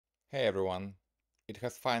Hey everyone, it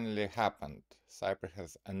has finally happened. Cypress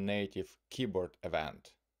has a native keyboard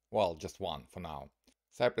event. Well, just one for now.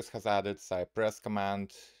 Cypress has added cy.press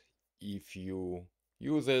command. If you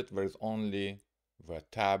use it, there's only the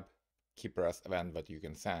tab key press event that you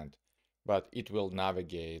can send, but it will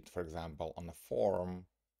navigate, for example, on a form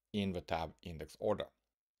in the tab index order.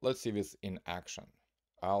 Let's see this in action.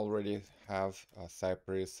 I already have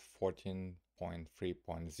Cypress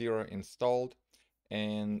 14.3.0 installed,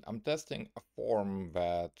 and I'm testing a form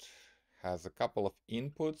that has a couple of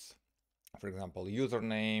inputs. For example,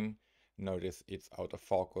 username, notice it's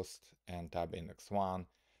auto-focused and tab index 1,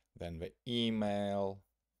 then the email,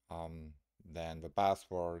 then the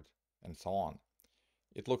password, and so on.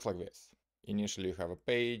 It looks like this. Initially you have a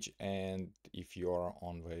page, and if you're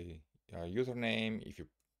on the username, if you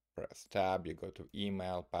press tab, you go to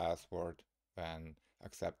email, password, then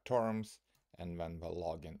accept terms, and then the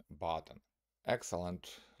login button.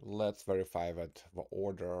 Excellent. Let's verify that the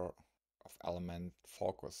order of element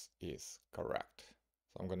focus is correct.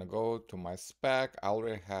 So I'm going to go to my spec. I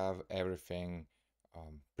already have everything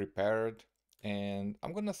prepared, and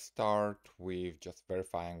I'm going to start with just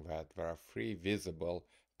verifying that there are 3 visible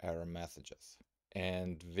error messages.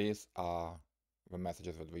 And these are the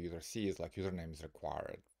messages that the user sees, like username is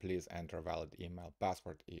required, please enter a valid email,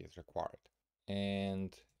 password is required.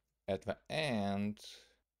 And at the end,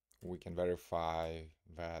 we can verify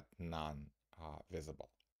that none are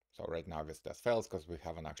visible. So right now this test fails because we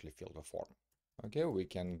haven't actually filled the form. Okay, we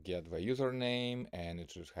can get the username and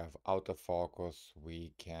it should have autofocus.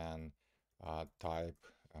 We can type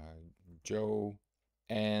Joe,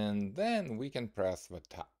 and then we can press the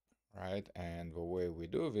tab, right? And the way we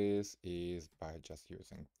do this is by just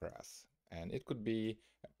using press. And it could be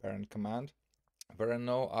a parent command. There are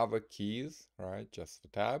no other keys, right? Just the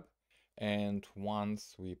tab. And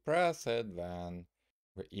once we press it, then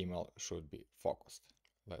the email should be focused.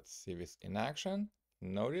 Let's see this in action.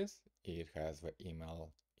 Notice it has the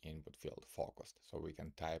email input field focused, so we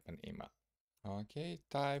can type an email. Okay,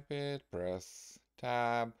 type it, press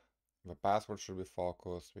tab. The password should be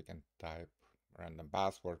focused. We can type random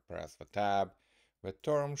password, press the tab. The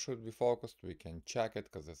term should be focused. We can check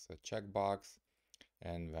it because it's a checkbox.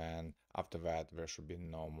 And then after that, there should be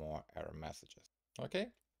no more error messages.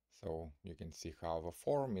 Okay, so you can see how the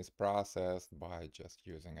form is processed by just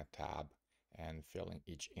using a tab and filling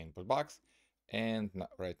each input box. And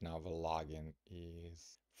right now the login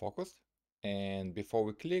is focused. And before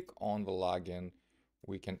we click on the login,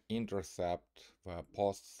 we can intercept the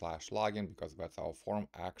post/login because that's our form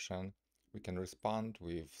action. We can respond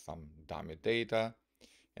with some dummy data,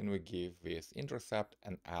 and we give this intercept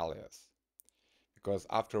an alias. Because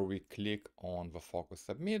after we click on the focus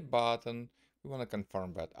submit button, we want to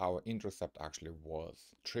confirm that our intercept actually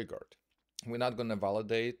was triggered. We're not going to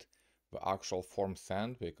validate the actual form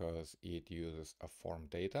sent because it uses a form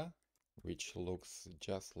data, which looks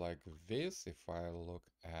just like this. If I look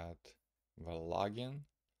at the login,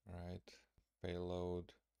 right,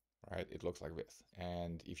 payload, right, it looks like this.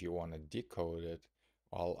 And if you want to decode it,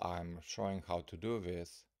 well, I'm showing how to do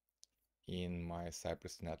this in my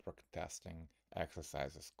Cypress network testing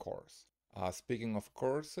exercises course. Speaking of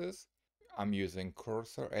courses, I'm using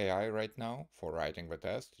Cursor AI right now for writing the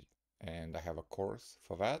test, and I have a course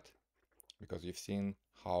for that because you've seen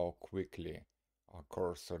how quickly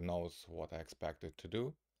Cursor knows what I expect it to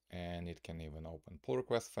do, and it can even open pull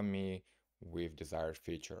requests for me with desired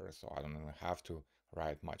features, so I don't have to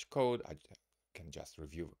write much code, I can just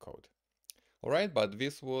review the code. Alright, but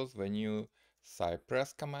this was the new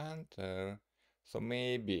cy.press command, so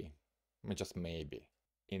maybe, just maybe,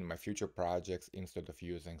 in my future projects, instead of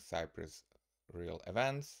using Cypress real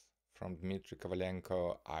events from Dmitry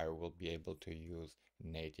Kovalenko, I will be able to use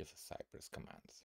native Cypress commands.